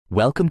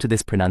Welcome to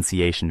this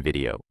pronunciation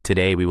video.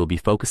 Today we will be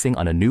focusing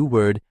on a new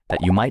word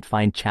that you might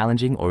find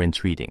challenging or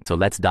intriguing. So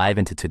let's dive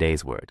into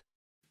today's word.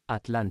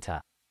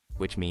 Atlanta,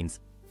 which means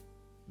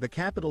the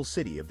capital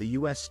city of the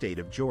U.S. state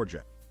of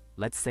Georgia.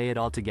 Let's say it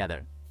all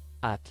together.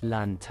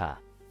 Atlanta.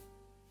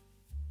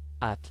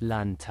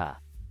 Atlanta.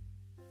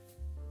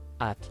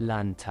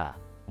 Atlanta.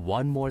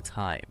 One more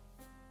time.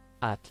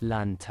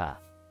 Atlanta.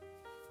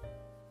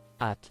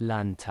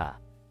 Atlanta.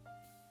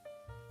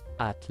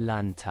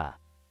 Atlanta.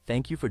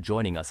 Thank you for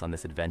joining us on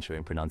this adventure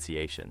in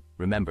pronunciation.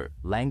 Remember,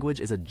 language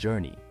is a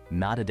journey,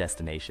 not a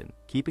destination.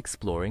 Keep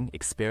exploring,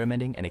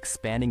 experimenting, and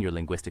expanding your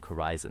linguistic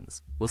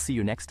horizons. We'll see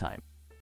you next time.